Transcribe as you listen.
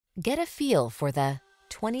Get a feel for the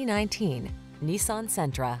 2019 Nissan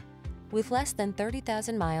Sentra. With less than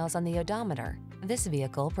 30,000 miles on the odometer, this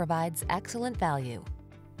vehicle provides excellent value.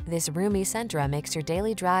 This roomy Sentra makes your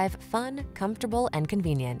daily drive fun, comfortable, and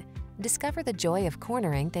convenient. Discover the joy of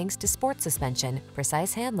cornering thanks to sport suspension,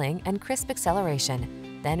 precise handling, and crisp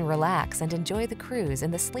acceleration. Then relax and enjoy the cruise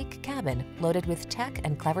in the sleek cabin loaded with tech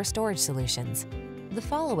and clever storage solutions. The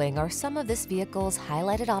following are some of this vehicle's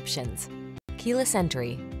highlighted options: keyless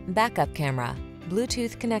entry, backup camera,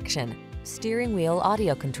 Bluetooth connection, steering wheel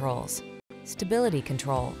audio controls, stability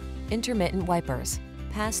control, intermittent wipers,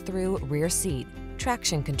 pass-through rear seat,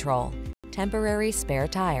 traction control, temporary spare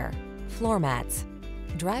tire, floor mats.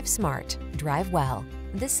 Drive smart, drive well.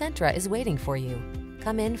 This Sentra is waiting for you.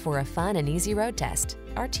 Come in for a fun and easy road test.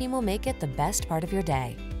 Our team will make it the best part of your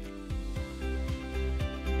day.